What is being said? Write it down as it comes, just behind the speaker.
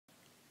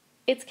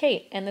It's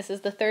Kate, and this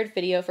is the third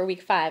video for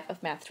week 5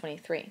 of Math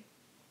 23.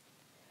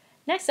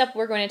 Next up,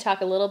 we're going to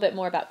talk a little bit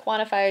more about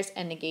quantifiers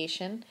and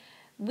negation.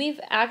 We've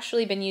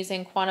actually been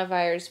using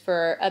quantifiers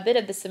for a bit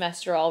of the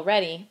semester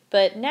already,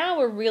 but now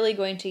we're really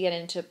going to get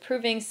into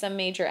proving some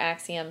major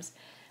axioms.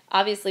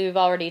 Obviously, we've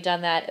already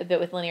done that a bit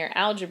with linear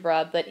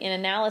algebra, but in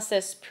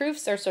analysis,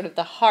 proofs are sort of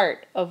the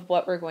heart of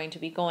what we're going to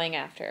be going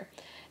after.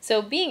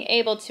 So being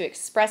able to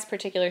express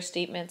particular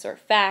statements or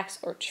facts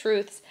or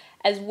truths,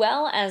 as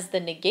well as the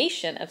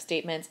negation of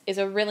statements, is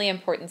a really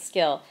important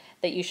skill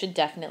that you should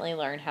definitely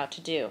learn how to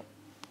do.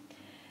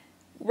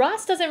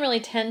 Ross doesn't really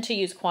tend to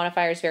use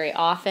quantifiers very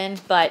often,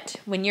 but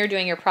when you're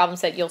doing your problem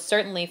set, you'll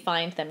certainly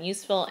find them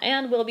useful,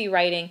 and we'll be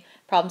writing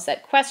problem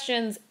set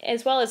questions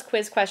as well as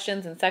quiz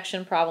questions and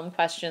section problem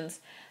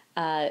questions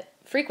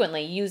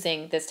frequently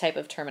using this type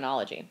of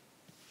terminology.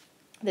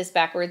 This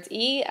backwards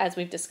E, as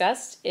we've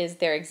discussed, is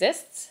there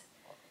exists.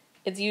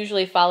 It's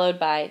usually followed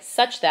by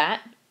such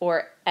that,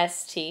 or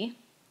ST.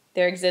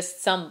 There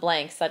exists some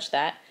blank such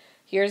that.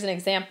 Here's an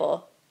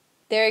example.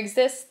 There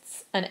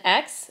exists an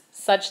X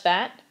such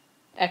that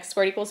x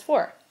squared equals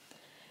 4.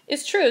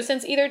 Is true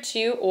since either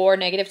 2 or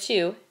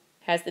 -2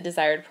 has the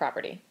desired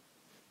property.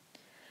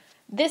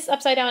 This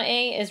upside down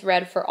A is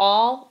read for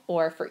all,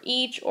 or for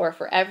each, or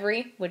for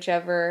every,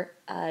 whichever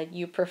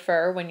you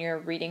prefer when you're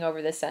reading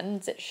over the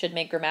sentence. It should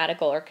make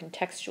grammatical or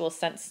contextual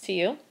sense to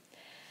you.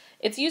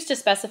 It's used to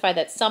specify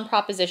that some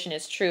proposition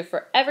is true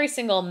for every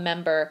single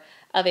member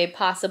of a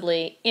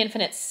possibly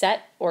infinite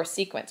set or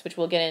sequence, which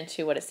we'll get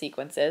into what a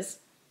sequence is.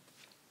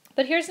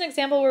 But here's an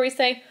example where we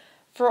say,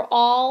 for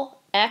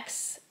all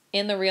x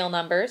in the real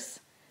numbers,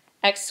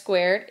 x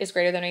squared is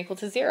greater than or equal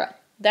to 0.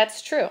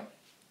 That's true.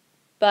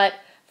 But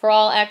for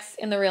all x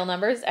in the real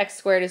numbers, x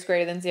squared is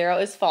greater than 0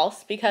 is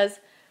false because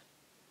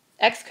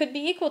x could be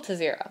equal to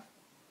 0.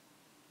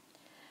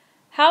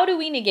 How do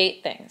we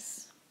negate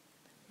things?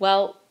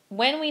 Well,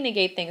 when we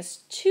negate things,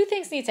 two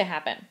things need to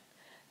happen.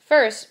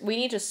 First, we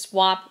need to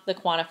swap the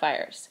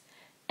quantifiers.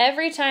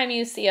 Every time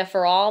you see a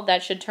for all,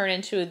 that should turn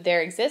into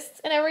there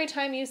exists, and every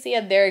time you see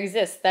a there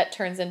exists, that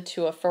turns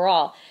into a for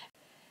all.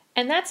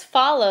 And that's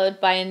followed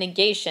by a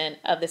negation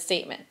of the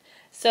statement.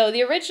 So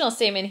the original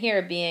statement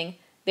here being,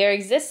 there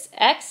exists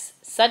x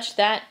such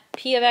that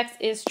p of x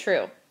is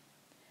true.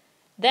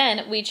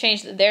 Then we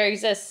change the there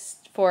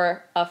exists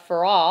for a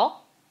for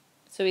all.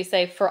 So we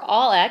say for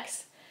all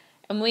x,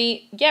 and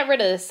we get rid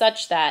of the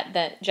such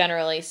that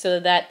generally so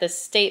that the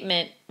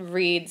statement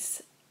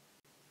reads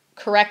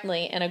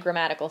correctly in a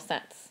grammatical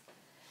sense.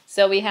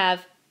 So we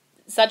have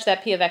such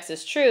that p of x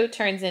is true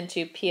turns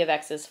into p of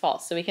x is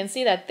false. So we can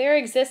see that there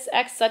exists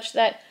x such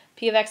that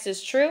p of x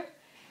is true.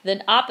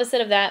 The opposite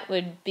of that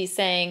would be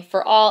saying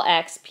for all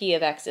x, p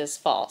of x is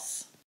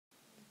false.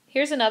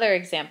 Here's another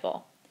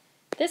example.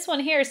 This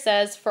one here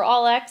says for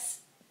all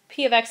x,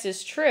 p of x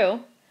is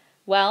true.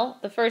 Well,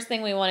 the first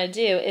thing we want to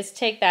do is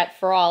take that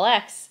for all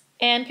x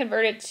and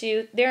convert it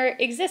to there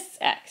exists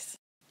x.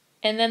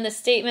 And then the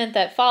statement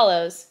that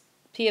follows,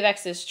 p of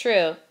x is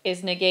true,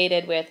 is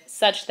negated with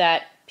such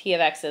that p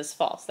of x is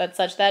false. That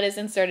such that is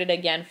inserted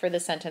again for the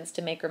sentence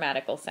to make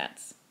grammatical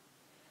sense.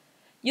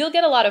 You'll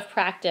get a lot of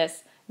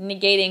practice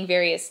negating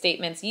various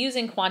statements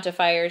using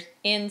quantifiers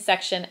in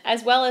section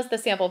as well as the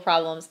sample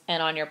problems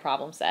and on your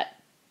problem set.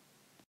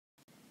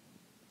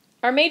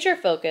 Our major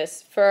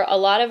focus for a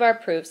lot of our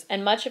proofs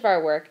and much of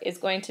our work is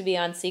going to be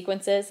on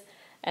sequences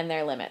and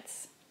their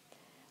limits.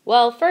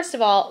 Well, first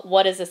of all,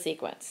 what is a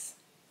sequence?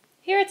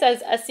 Here it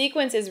says a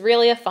sequence is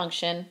really a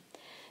function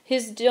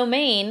whose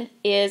domain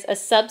is a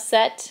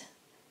subset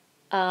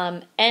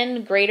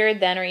n greater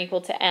than or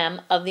equal to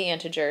m of the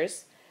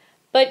integers.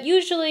 But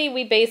usually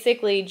we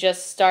basically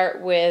just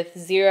start with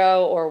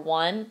 0 or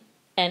 1,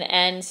 and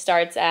n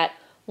starts at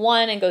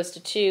 1 and goes to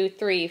 2,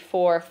 3,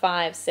 4,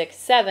 5, 6,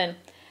 7,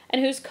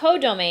 and whose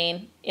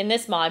codomain in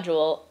this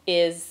module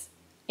is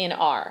in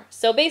R.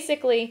 So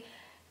basically,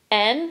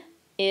 n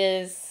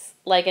is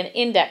like an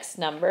index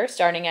number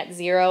starting at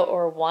 0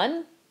 or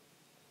 1,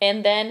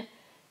 and then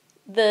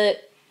the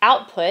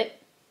output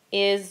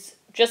is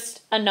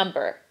just a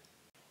number.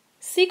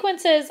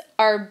 Sequences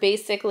are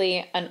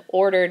basically an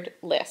ordered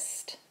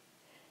list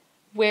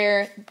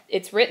where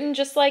it's written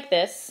just like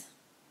this.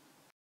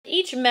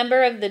 Each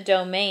member of the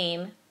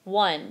domain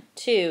 1,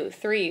 2,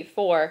 3,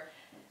 4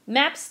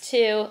 maps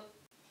to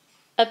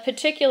a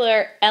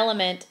particular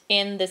element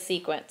in the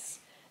sequence.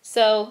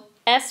 So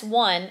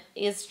S1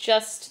 is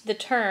just the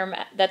term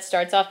that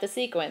starts off the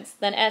sequence.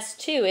 Then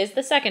S2 is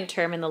the second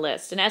term in the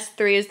list, and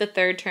S3 is the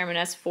third term, and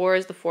S4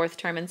 is the fourth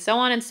term, and so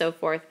on and so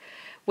forth,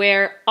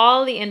 where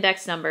all the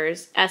index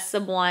numbers, S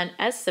sub 1,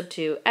 S sub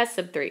 2, S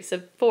sub 3,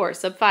 sub 4,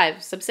 sub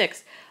 5, sub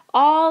 6,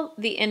 all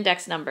the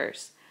index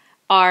numbers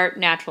are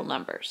natural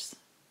numbers.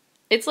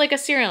 It's like a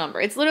serial number.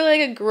 It's literally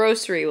like a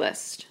grocery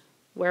list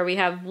where we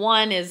have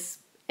 1 is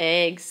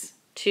eggs,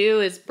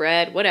 2 is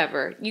bread,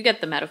 whatever. You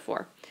get the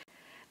metaphor.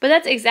 But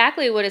that's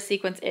exactly what a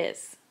sequence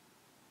is.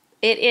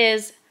 It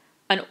is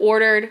an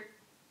ordered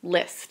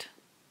list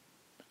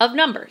of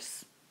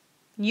numbers.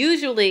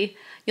 Usually,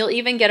 you'll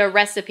even get a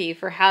recipe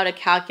for how to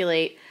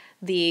calculate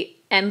the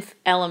nth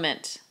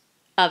element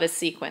of a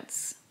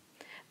sequence.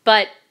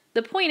 But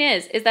the point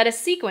is that a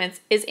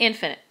sequence is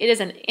infinite. It is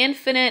an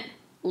infinite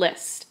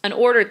list, an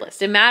ordered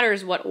list. It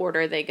matters what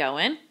order they go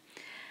in.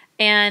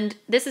 And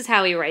this is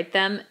how we write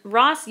them.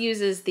 Ross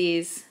uses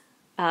these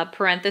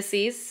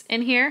parentheses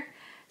in here.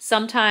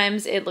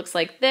 Sometimes it looks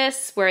like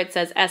this, where it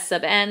says S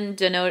sub n,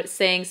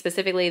 saying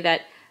specifically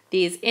that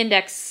these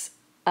index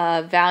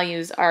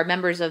values are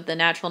members of the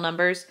natural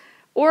numbers,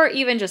 or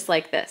even just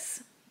like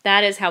this.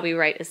 That is how we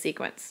write a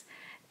sequence.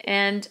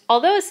 And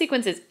although a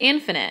sequence is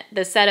infinite,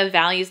 the set of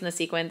values in the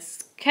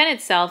sequence can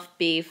itself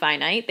be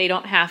finite. They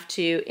don't have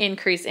to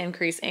increase,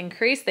 increase,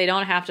 increase. They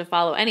don't have to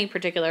follow any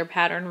particular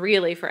pattern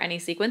really for any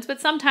sequence,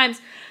 but sometimes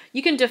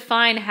you can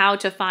define how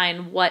to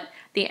find what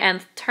the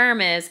nth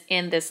term is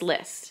in this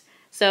list.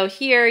 So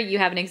here you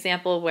have an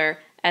example where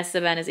S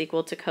sub n is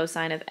equal to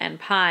cosine of n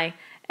pi.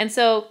 And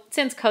so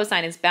since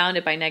cosine is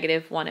bounded by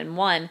 -1 and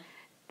 1,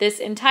 this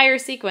entire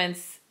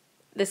sequence,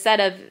 the set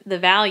of the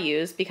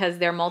values, because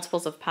they're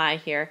multiples of pi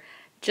here,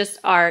 just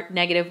are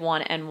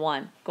 -1 and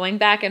 1, going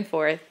back and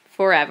forth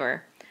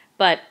forever,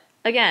 but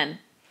again,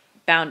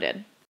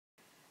 bounded.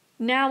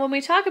 Now, when we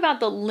talk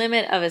about the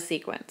limit of a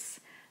sequence,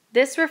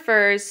 this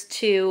refers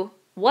to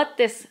what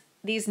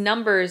these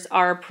numbers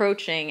are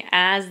approaching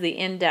as the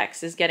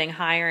index is getting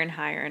higher and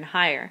higher and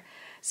higher.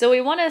 So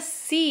we want to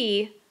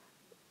see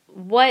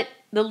what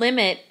the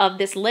limit of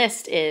this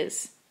list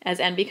is as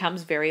n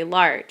becomes very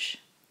large.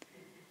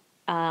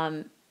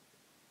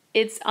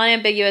 It's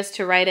unambiguous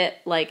to write it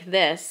like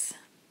this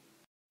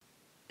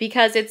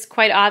because it's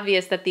quite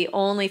obvious that the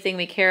only thing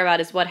we care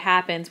about is what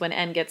happens when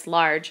n gets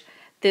large.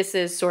 This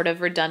is sort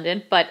of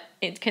redundant, but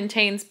it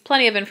contains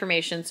plenty of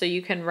information, so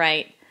you can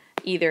write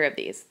either of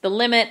these. The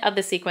limit of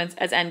the sequence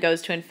as n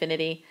goes to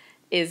infinity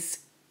is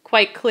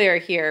quite clear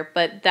here,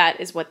 but that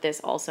is what this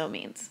also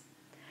means.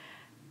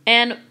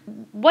 And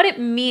what it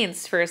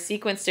means for a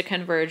sequence to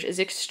converge is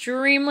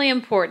extremely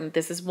important.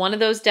 This is one of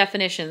those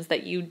definitions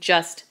that you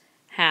just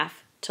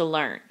have to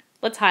learn.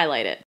 Let's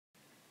highlight it.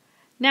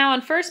 Now,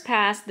 on first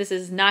pass, this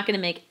is not going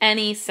to make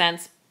any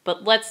sense,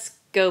 but let's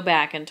go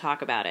back and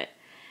talk about it.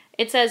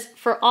 It says,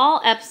 for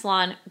all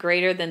epsilon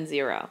greater than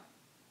 0.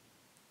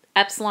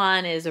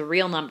 Epsilon is a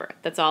real number.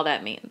 That's all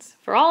that means.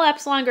 For all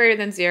epsilon greater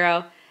than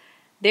 0,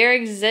 there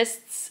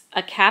exists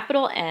a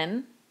capital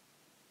N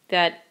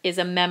that is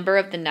a member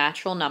of the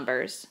natural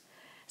numbers,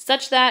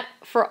 such that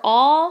for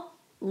all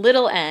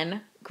little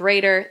n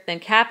greater than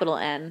capital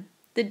N,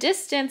 the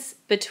distance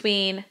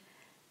between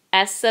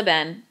S sub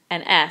n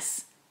and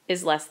S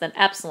is less than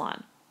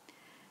epsilon.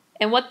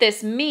 And what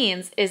this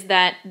means is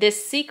that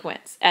this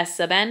sequence, S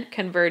sub n,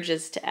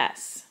 converges to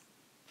S.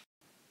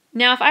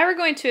 Now, if I were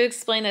going to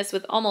explain this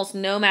with almost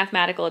no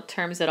mathematical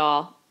terms at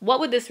all, what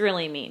would this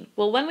really mean?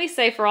 Well, when we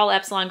say for all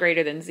epsilon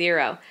greater than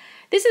 0,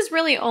 this is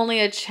really only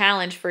a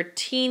challenge for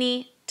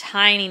teeny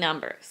tiny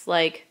numbers.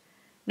 Like,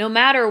 no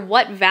matter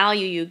what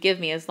value you give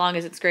me, as long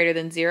as it's greater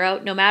than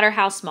 0, no matter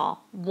how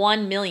small,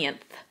 1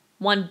 millionth,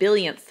 1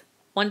 billionth,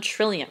 1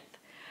 trillionth,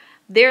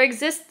 there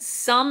exists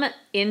some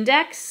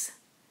index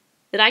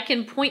that I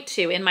can point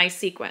to in my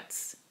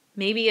sequence.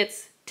 Maybe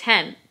it's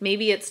 10,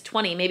 maybe it's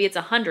 20, maybe it's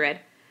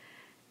 100,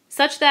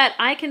 such that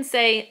I can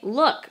say,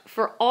 look,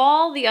 for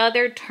all the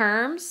other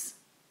terms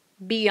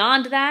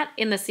beyond that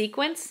in the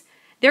sequence,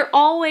 they're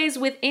always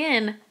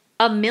within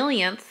a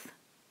millionth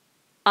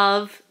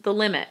of the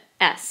limit,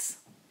 S,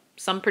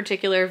 some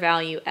particular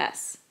value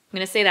S. I'm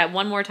going to say that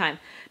one more time.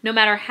 No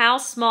matter how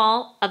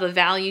small of a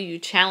value you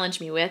challenge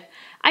me with,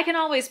 I can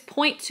always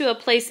point to a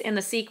place in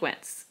the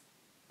sequence,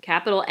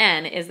 capital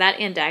N is that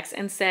index,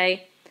 and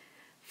say,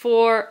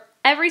 for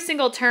every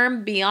single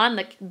term beyond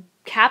the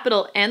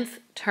capital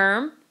Nth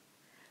term,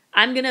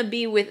 I'm going to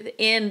be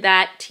within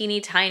that teeny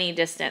tiny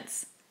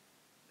distance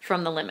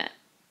from the limit.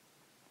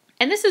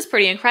 And this is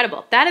pretty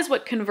incredible. That is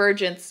what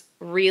convergence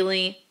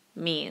really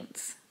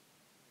means.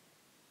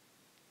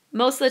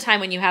 Most of the time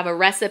when you have a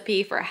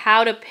recipe for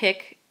how to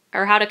pick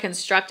or how to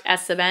construct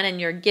S sub n and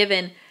you're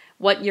given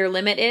what your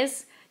limit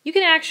is, you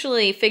can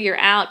actually figure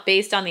out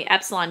based on the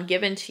epsilon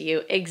given to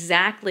you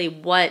exactly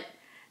what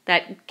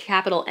that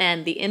capital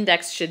N, the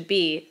index, should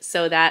be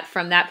so that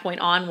from that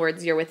point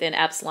onwards you're within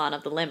epsilon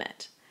of the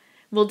limit.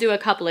 We'll do a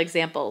couple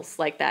examples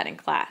like that in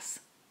class.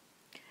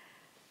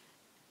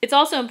 It's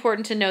also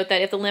important to note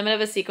that if the limit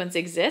of a sequence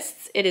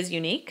exists, it is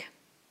unique.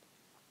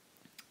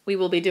 We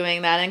will be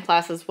doing that in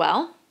class as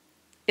well.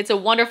 It's a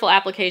wonderful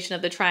application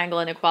of the triangle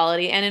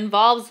inequality and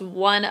involves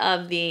one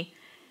of the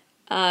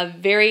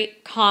very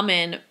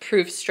common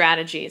proof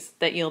strategies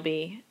that you'll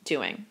be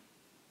doing.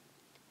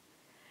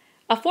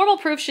 A formal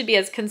proof should be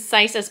as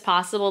concise as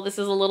possible. This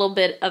is a little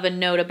bit of a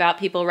note about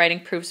people writing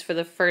proofs for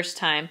the first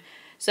time.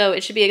 So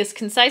it should be as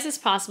concise as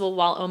possible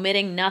while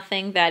omitting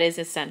nothing that is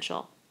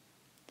essential.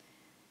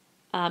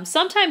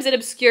 Sometimes it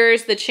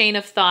obscures the chain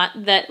of thought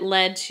that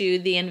led to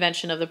the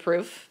invention of the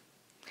proof.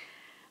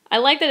 I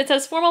like that it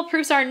says formal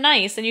proofs are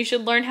nice and you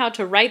should learn how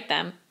to write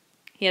them.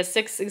 He has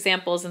 6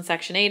 examples in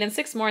section 8 and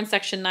 6 more in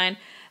section 9.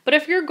 But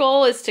if your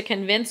goal is to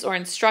convince or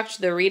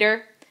instruct the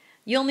reader,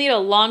 you'll need a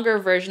longer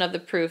version of the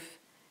proof,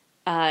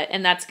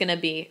 and that's going to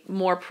be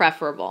more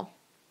preferable.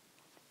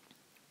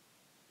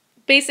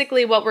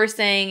 Basically, what we're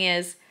saying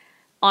is,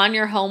 on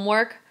your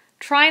homework,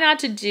 try not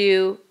to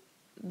do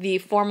the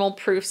formal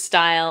proof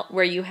style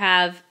where you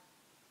have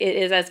it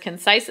is as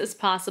concise as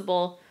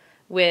possible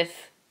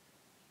with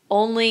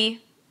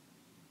only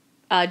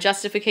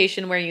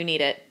justification where you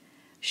need it.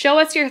 Show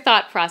us your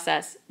thought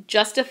process.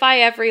 Justify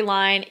every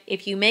line.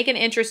 If you make an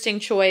interesting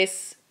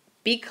choice,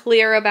 be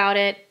clear about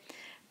it,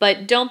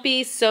 but don't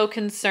be so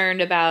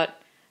concerned about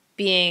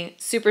being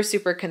super,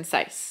 super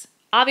concise.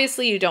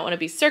 Obviously, you don't want to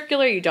be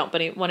circular, you don't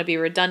want to be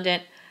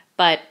redundant,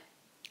 but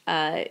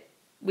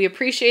we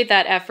appreciate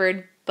that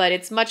effort, but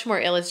it's much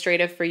more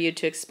illustrative for you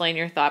to explain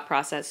your thought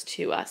process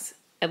to us,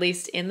 at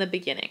least in the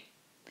beginning.